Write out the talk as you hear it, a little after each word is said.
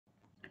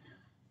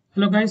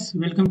Hello guys,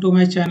 welcome to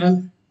my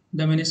channel,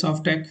 The Menace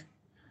of Tech.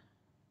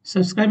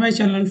 Subscribe my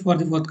channel for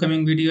the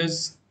forthcoming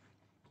videos.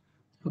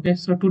 Okay,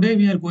 so today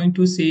we are going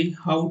to see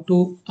how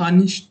to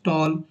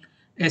uninstall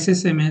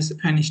SSMS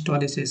and install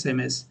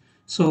SSMS.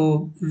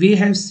 So we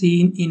have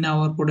seen in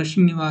our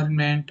production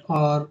environment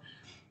or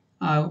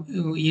if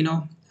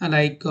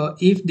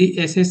the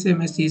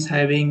SSMS is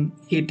having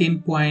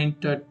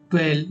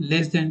 18.12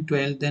 less than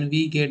 12, then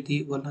we get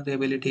the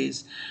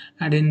vulnerabilities,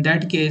 and in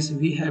that case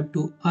we have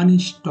to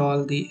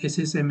uninstall the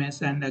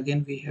SSMS and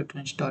again we have to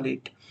install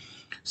it.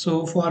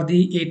 So for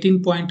the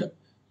 18 point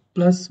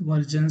plus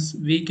versions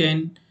we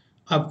can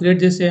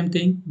upgrade the same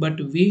thing, but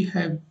if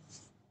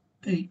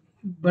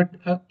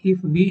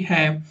we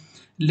have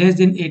less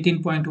than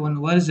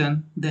 18.1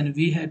 version, then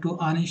we have to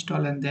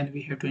uninstall and then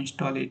we have to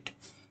install it.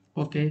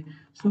 Okay,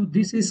 so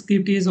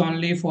script is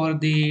only for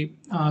the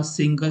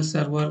single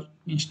server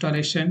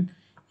installation.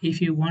 If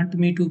you want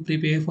me to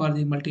prepare for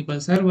the multiple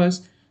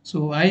servers,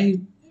 so I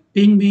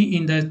ping me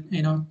in the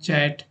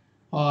chat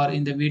or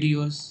in the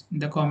videos in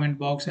the comment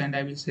box and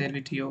I will share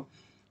with you.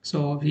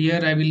 So here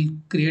I will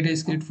create a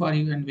script for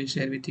you and will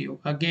share with you.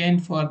 Again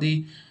for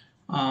the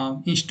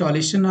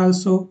installation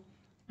also,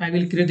 I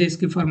will create a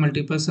script for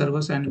multiple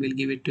servers and will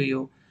give it to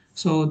you.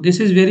 So this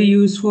is very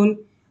useful.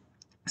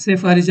 Say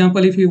for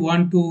example, if you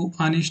want to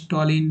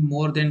uninstall in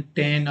more than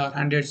 10 or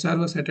 100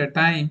 servers at a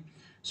time,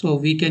 so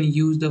we can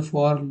use the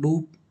for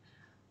loop,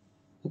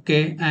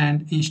 okay,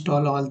 and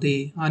uninstall all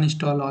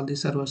the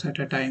servers at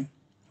a time.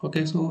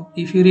 Okay, so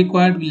if you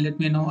require, will let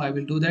me know, I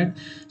will do that.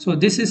 So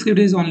this script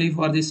is only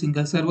for the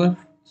single server.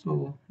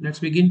 So let's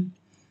begin.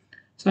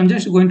 So I'm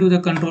just going to the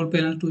control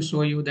panel to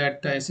show you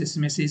that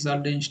SSMS is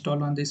already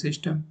installed on the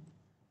system.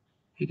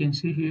 You can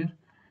see here.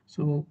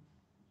 So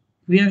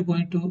we are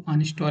going to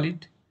uninstall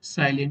it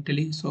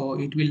silently, so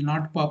it will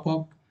not pop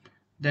up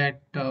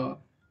that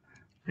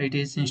it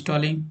is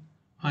installing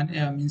on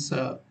means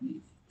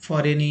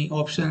for any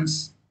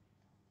options.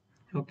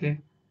 Okay,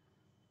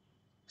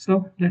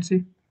 so let's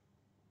see.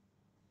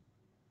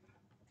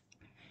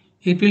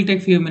 It will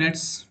take few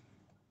minutes.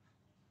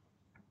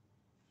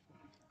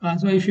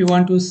 So if you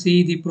want to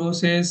see the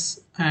process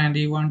and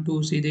you want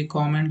to see the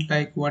comment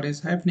like what is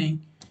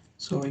happening,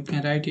 so you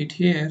can write it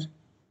here.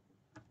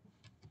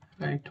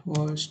 Write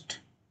host.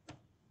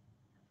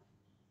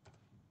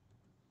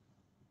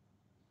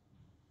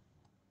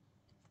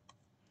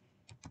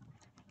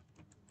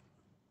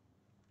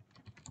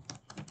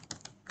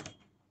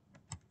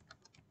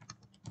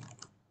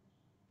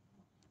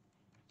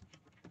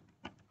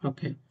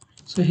 Okay,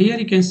 so here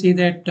you can see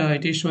that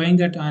it is showing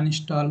that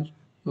uninstall.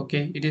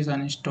 Okay, it is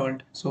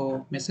uninstalled.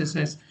 So message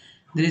says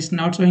there is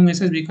not showing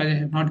message because I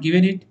have not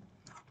given it.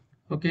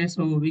 Okay,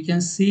 so we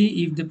can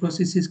see if the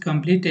process is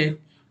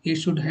completed, it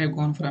should have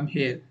gone from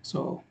here.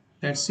 So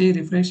let's see,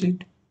 refresh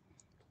it.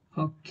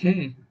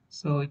 Okay,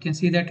 so you can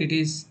see that it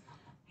is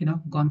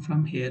gone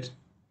from here.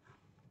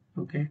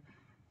 Okay,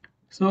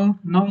 so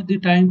now the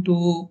time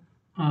to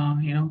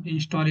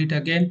install it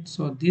again.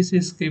 So this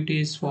script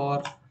is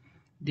for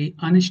the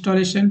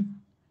uninstallation.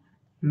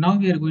 Now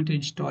we are going to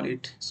install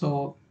it.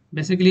 So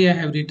basically I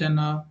have written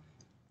a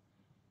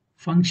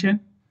function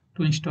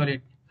to install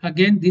it.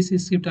 Again, this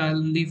is script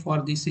only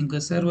for the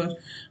single server,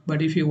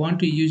 but if you want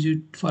to use it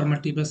for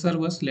multiple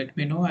servers, let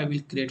me know, I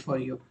will create for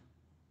you.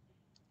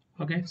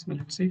 Okay, so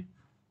let's see.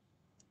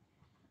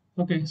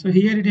 Okay, so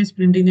here it is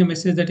printing a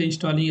message that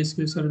installing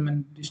SQL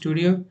Server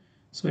Studio.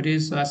 So it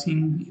is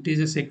asking, it is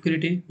a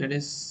security that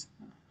is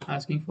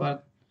asking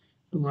for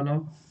to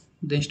allow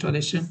the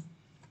installation.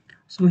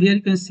 So here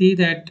you can see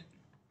that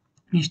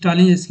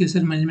installing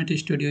SQL Management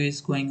Studio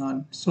is going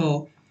on.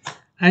 So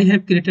I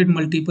have created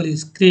multiple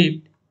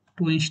scripts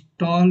to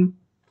install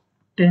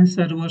 10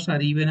 servers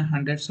or even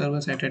 100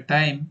 servers at a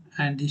time,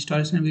 and the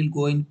installation will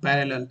go in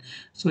parallel.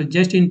 So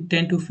just in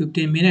 10 to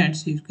 15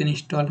 minutes you can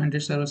install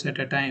 100 servers at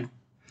a time.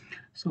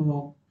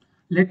 So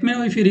let me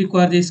know if you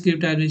require this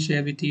script, I will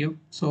share with you.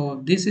 So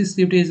this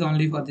script is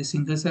only for the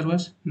single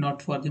servers,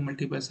 not for the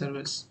multiple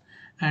servers,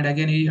 and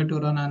again you have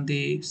to run on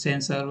the same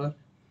server.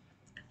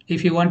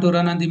 If you want to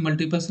run on the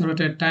multiple server at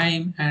a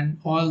time and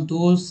all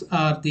those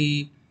are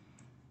the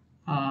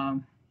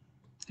um,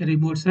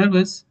 remote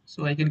servers,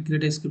 so I can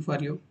create a script for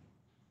you.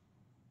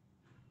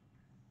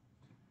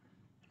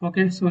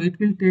 Okay, so it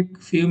will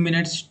take few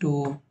minutes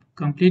to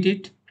complete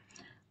it,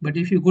 but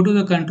if you go to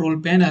the control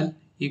panel,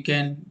 you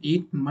can,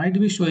 it might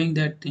be showing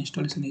that the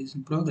installation is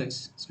in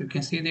progress, so you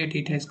can see that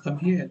it has come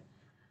here.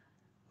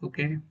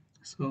 Okay,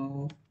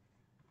 so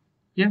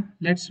yeah,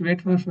 let's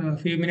wait for a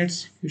few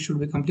minutes, it should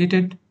be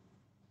completed.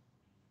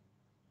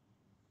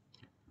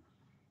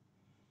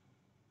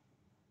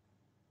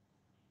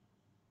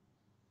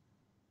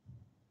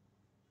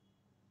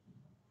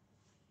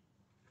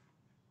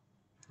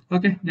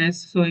 Okay guys,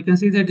 so you can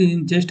see that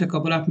in just a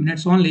couple of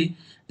minutes only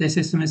the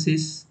SSMS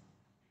is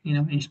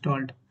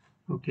installed.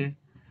 Okay,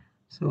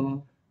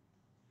 so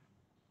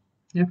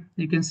yeah,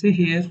 you can see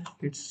here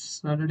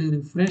it's already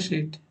refresh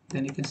it,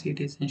 then you can see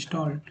it is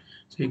installed.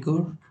 So you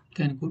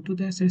can go to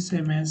the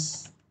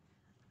SSMS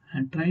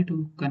and try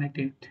to connect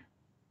it.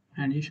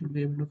 and you should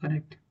be able to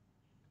connect.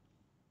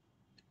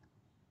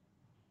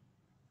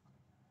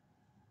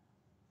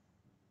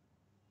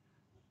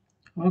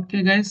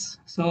 Okay, guys.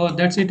 So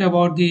that's it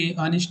about the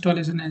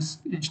uninstallation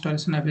and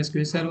installation of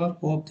SQL Server.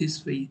 Hope this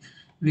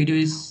video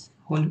is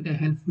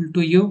helpful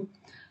to you.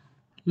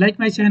 Like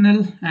my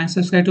channel and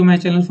subscribe to my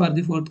channel for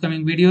the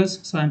forthcoming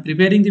videos. So I'm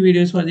preparing the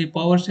videos for the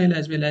PowerShell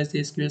as well as the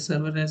SQL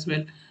Server as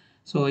well.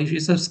 So if you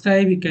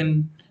subscribe, you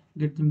can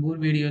get the more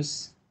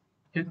videos.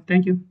 Yeah,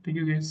 thank you. Thank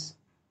you, guys.